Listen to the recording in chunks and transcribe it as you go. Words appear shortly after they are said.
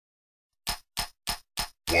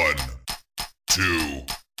One, two,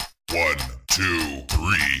 1, 2,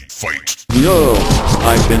 3, fight! Yo,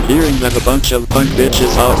 I've been hearing that a bunch of punk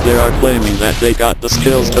bitches out there are claiming that they got the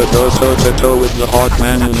skills to go toe-to-toe with the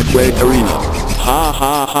Hawkman in the Quake arena. Ha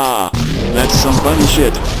ha ha, that's some funny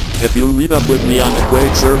shit. If you meet up with me on the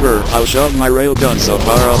Quake server, I'll shove my railgun so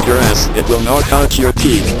far up your ass it will knock out your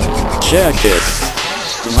teeth. Check it.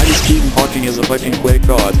 The mighty Stephen Hawking is a fucking Quake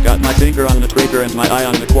god. Got my finger on the trigger and my eye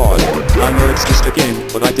on the quad. I know it's just a game,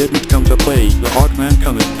 but I didn't come to play. The Hawkman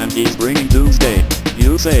coming, and he's bringing doomsday.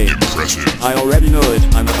 You say, impressive. I already know it.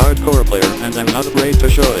 I'm a hardcore player, and I'm not afraid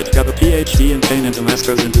to show it. Got a PhD in pain and a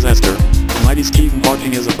master's in disaster. The mighty Stephen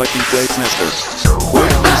Hawking is a fucking Quake master.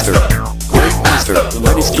 Quake master. Quake master. The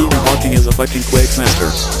mighty Stephen Hawking is a fucking Quake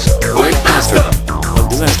master. Quake master.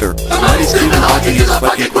 Of disaster. The mighty Stephen Hawking is a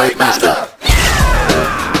fucking Quake master.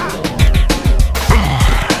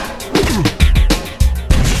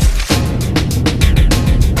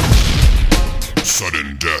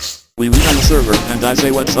 Sudden death. We meet on the server, and I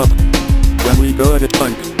say what's up. When we go at it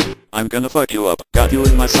punk, I'm gonna fuck you up. Got you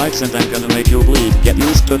in my sights and I'm gonna make you bleed. Get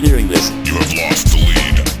used to hearing this. You have lost the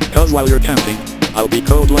lead. Cause while you're camping, I'll be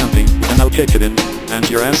cold lamping, and I'll kick it in, and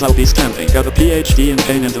your ass I'll be stamping. Got a PhD in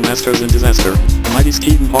pain and a master's in disaster. The mighty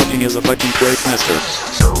Stephen Hawking is a fucking Quake master.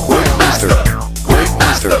 Quake master. Quake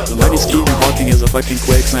master. The mighty Stephen Hawking is a fucking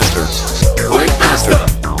Quake master. Quake master.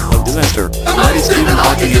 Of disaster. The mighty Stephen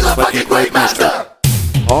Hawking is a fucking Quake master.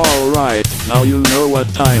 Alright, now you know what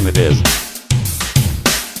time it is.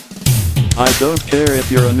 I don't care if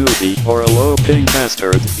you're a newbie or a low-ping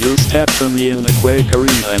bastard, you step to me in the Quake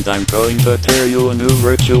arena and I'm going to tear you a new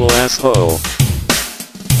virtual asshole.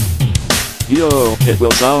 Yo, it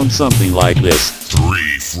will sound something like this. 3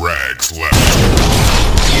 frags left.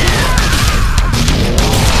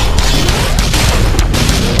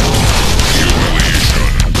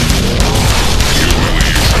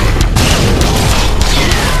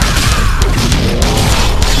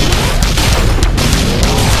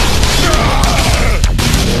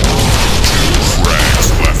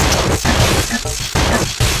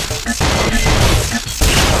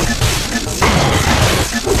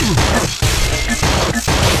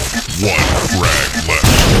 One frag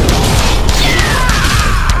left.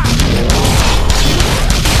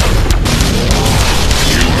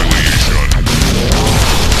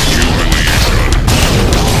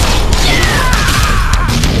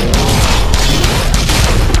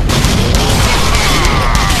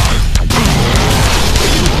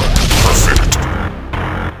 Perfect.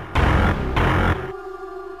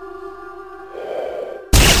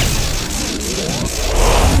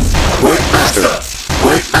 Quake master.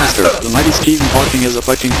 Quake master. The mighty Stephen Hawking is a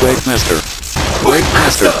fucking Quake master. Quake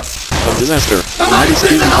master. Of disaster. The mighty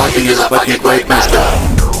Stephen Hawking is a fucking Quake master.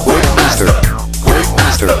 Quake master. Quake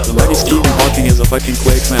master. The mighty Stephen Hawking is a fucking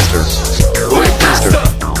Quake master. Quake master.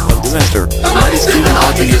 Of disaster. The mighty Stephen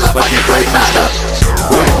Hawking is a fucking Quake master.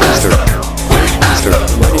 Quake master. Quake master.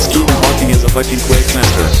 The mighty Stephen Hawking is a fucking Quake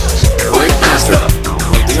master. Quake master.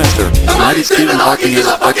 Of disaster. The mighty Stephen Hawking is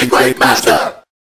a fucking Quake master.